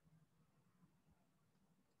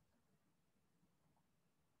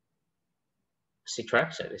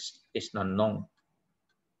 Titration is unknown.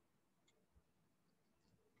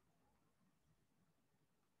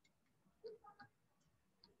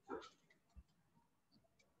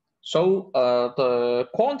 So the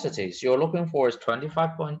quantities you're looking for is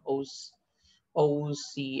 25.0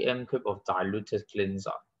 cm cube of diluted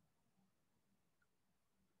cleanser.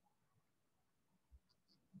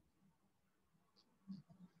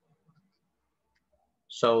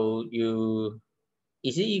 So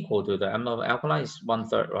is it equal to the amount of alkali is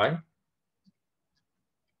 1/3, right?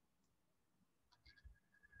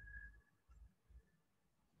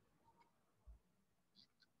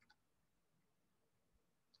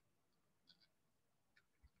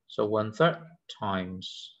 So 1/3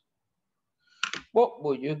 times, what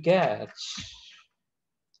would you get?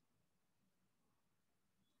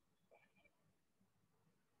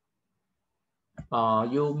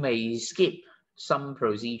 You may skip some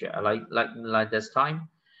procedure like this time.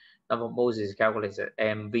 Number of moles is calculated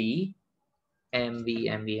MV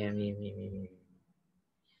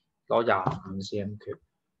攞25 cm cube.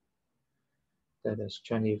 That is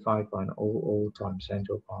 25.00 times 10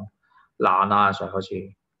 to the power. 難啊，就開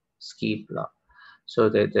始 skip 啦。So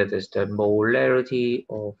that is the molarity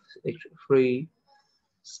of H3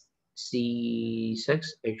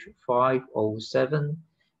 C6H5O7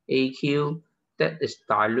 AQ that is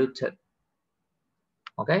diluted.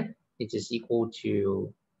 Okay, it is equal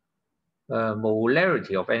to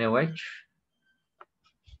molarity of NaOH.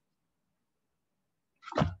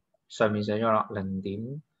 上面寫咗啦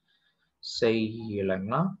，0.420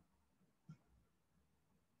啦。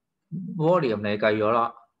volume 你計咗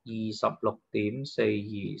啦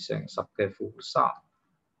，26.42乘10嘅負3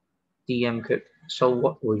 dm cube. So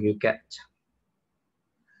what will you get?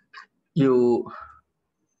 You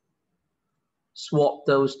swap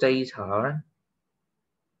those data.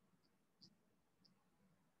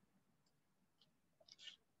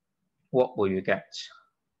 What will you get?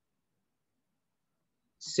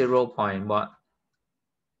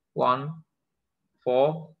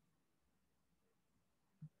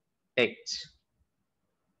 0.148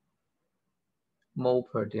 mole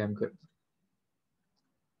per dm cube.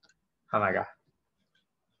 係咪㗎？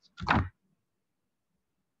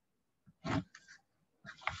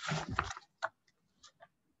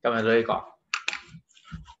今日都呢個。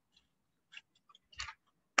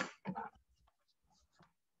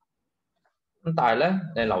咁但係咧，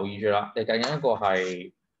你留意住啦，你計緊一個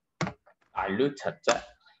係 diluted 啫。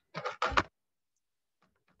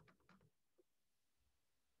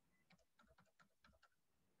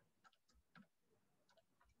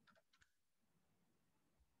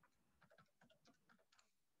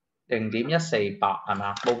0.148係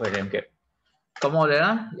嘛？冇佢點嘅。咁我哋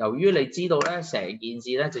咧，由於你知道咧，成件事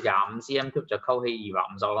咧就25 cm cube 就溝起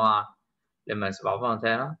250啊嘛，你咪話翻我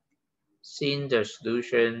聽啦。Since the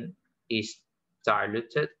solution is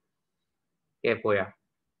diluted 幾倍啊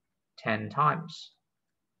？10 times.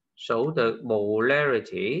 So the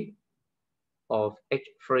molarity of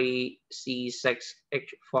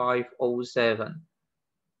H3C6H5O7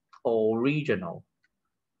 original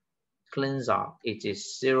cleanser it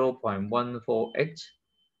is 0.148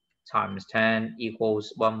 times 10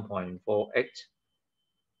 equals 1.48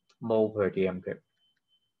 mole per dm cube.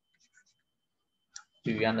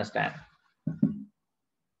 Do you understand?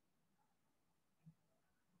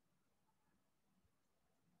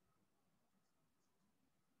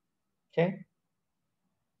 Okay.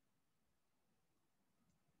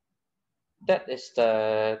 That is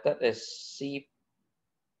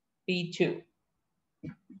CB2.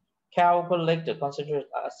 Calculate the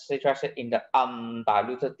concentration in the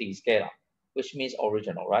undiluted descaler, which means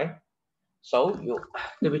original, right? So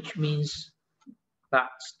which means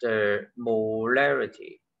that's the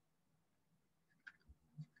molarity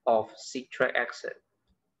of citric acid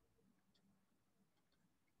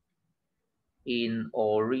in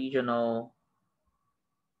original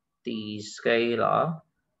descaler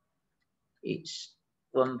is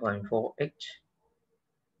 1.48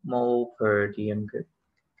 mole per dm cube.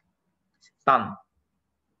 Done.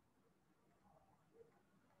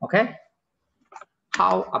 Okay.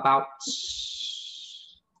 How about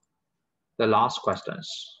the last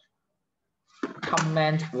questions?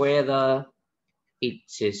 Comment whether it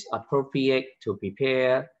is appropriate to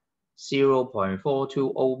prepare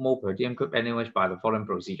 0.420 mole per dm cube NaOH by the following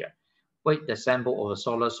procedure. Weight the sample of a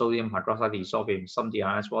solid sodium hydroxide dissolved in some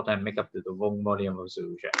deionized water and make up to the volume of the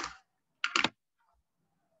solution.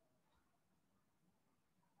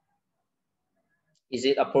 Is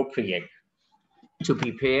it appropriate to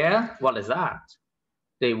prepare? What is that?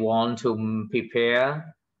 They want to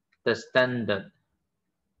prepare the standard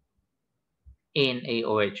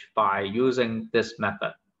NaOH by using this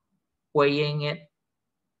method, weighing it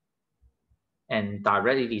and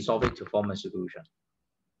directly dissolve it to form a solution.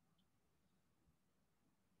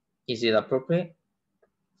 Is it appropriate?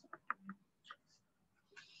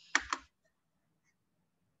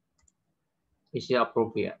 Is it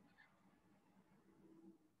appropriate?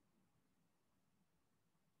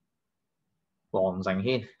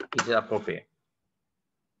 Is it appropriate?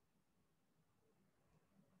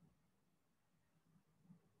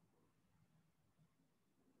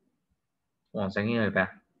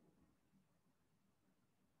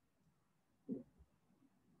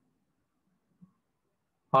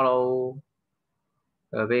 Hello，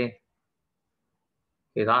 去邊？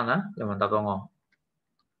其他人呢？有冇人答到我？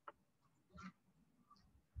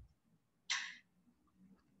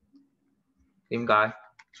點解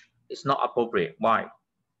 ？It's not appropriate. Why?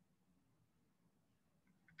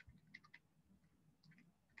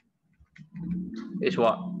 It's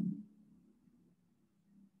what?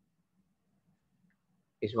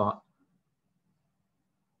 It's what?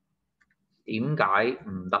 點解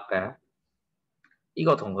唔得嘅？呢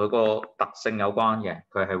個同佢個特性有關嘅，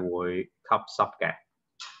佢係會吸濕嘅，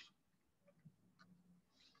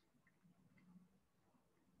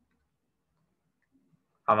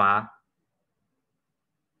係嘛？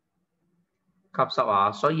吸濕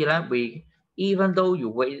啊，所以咧 we even though you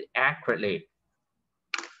weigh accurately,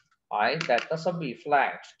 right, that doesn't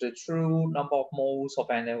reflect the true number of moles of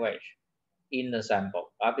NaOH in the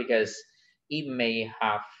sample, right? Because it may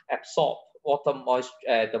have absorbed water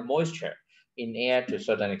moisture, the moisture in air to a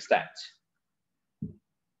certain extent.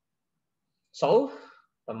 So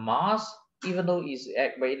the mass, even though it's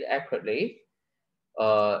weighed accurately,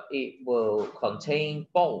 it will contain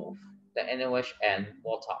both the NaOH and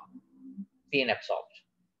water being absorbed.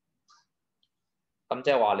 咁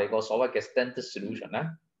即係話你個所謂嘅 standard solution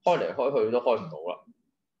咧，開嚟開去都開唔到啦。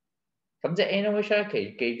咁即係 NaOH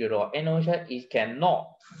咧，記住咯 ，NaOH it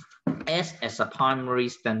cannot act as a primary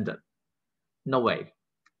standard. No way.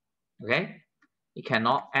 Okay? It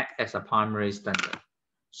cannot act as a primary standard.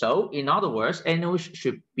 So in other words, NaOH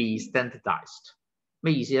should be standardized.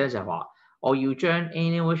 咩意思咧？就係話我要將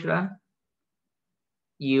NaOH 咧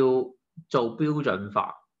要做標準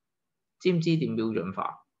化。知唔知點標準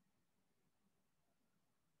化？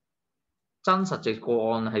真實際個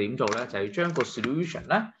案係點做咧？就係將個 solution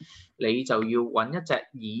咧，你就要揾一隻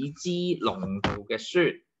已知濃度嘅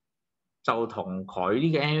酸，就同佢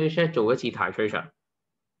呢個 NaOH 做一次 titration。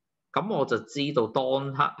咁我就知道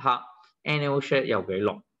當刻 NaOH 有幾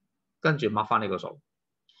濃，跟住 mark 翻呢個數。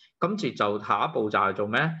跟住就下一步就係做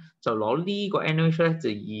咩咧？就攞呢個 NaOH 咧，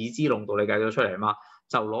就已知濃度你計咗出嚟嘛，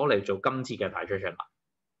就攞嚟做今次嘅 titration 啦。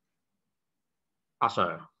阿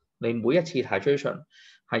Sir， 你每一次 titration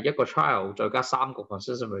係一個 trial 再加3個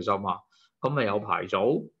consistent result 嘛，咁咪有排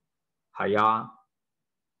做？係啊，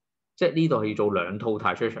即係呢度係要做2套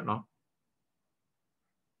titration 咯。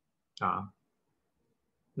啊，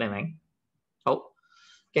明唔明？好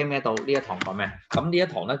 ，get 咩到呢一堂講咩？咁呢一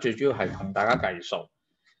堂咧最主要係同大家計數，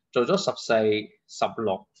做咗14、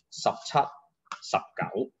16、17、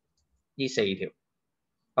19呢4條。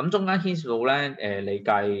咁中間牽涉到咧你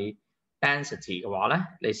計 density 嘅話咧，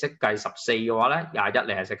你識計14嘅話咧，21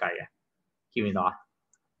你係識計嘅，見唔見到啊？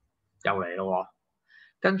又嚟咯喎！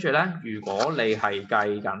跟住咧，如果你係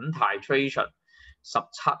計緊 titration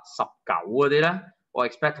 17、19嗰啲咧，我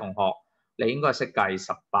expect 同學你應該係識計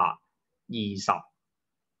18、20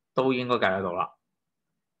都應該計得到啦，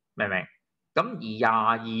明唔明？咁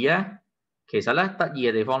而22咧，其實咧得意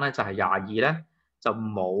嘅地方咧就係22咧就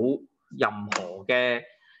冇任何嘅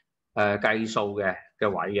計數嘅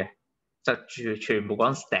位嘅，就全部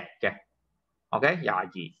講 stat 嘅 ，OK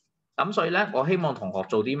 22。咁所以咧，我希望同學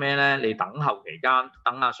做啲咩咧？你等候期間，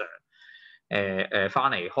等阿 Sir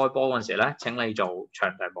翻嚟開波嗰陣時咧，請你做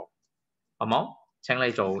長題目，好冇？請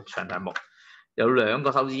你做長題目，有2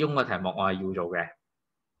個手指公嘅題目我係要做嘅。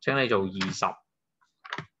請你做20、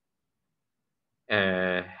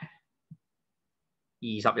21、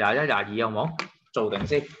22好冇？做定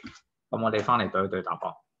先。咁我哋翻嚟對一對答案。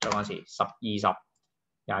再講一次，10、20、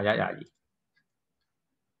21、22，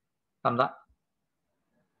得唔得？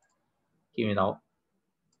見唔見到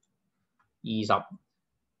？20、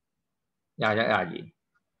21、22，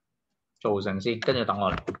做成先，跟住等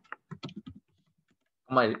我嚟。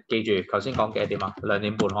咁咪記住，頭先講幾多點啊？2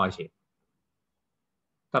點半開始，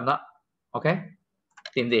得唔得 ？OK，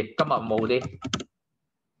掂唔掂？今日冇啲。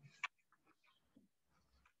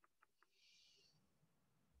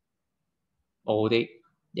冇啲，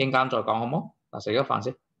一陣間再講好冇？嗱，食咗飯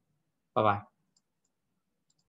先，拜拜。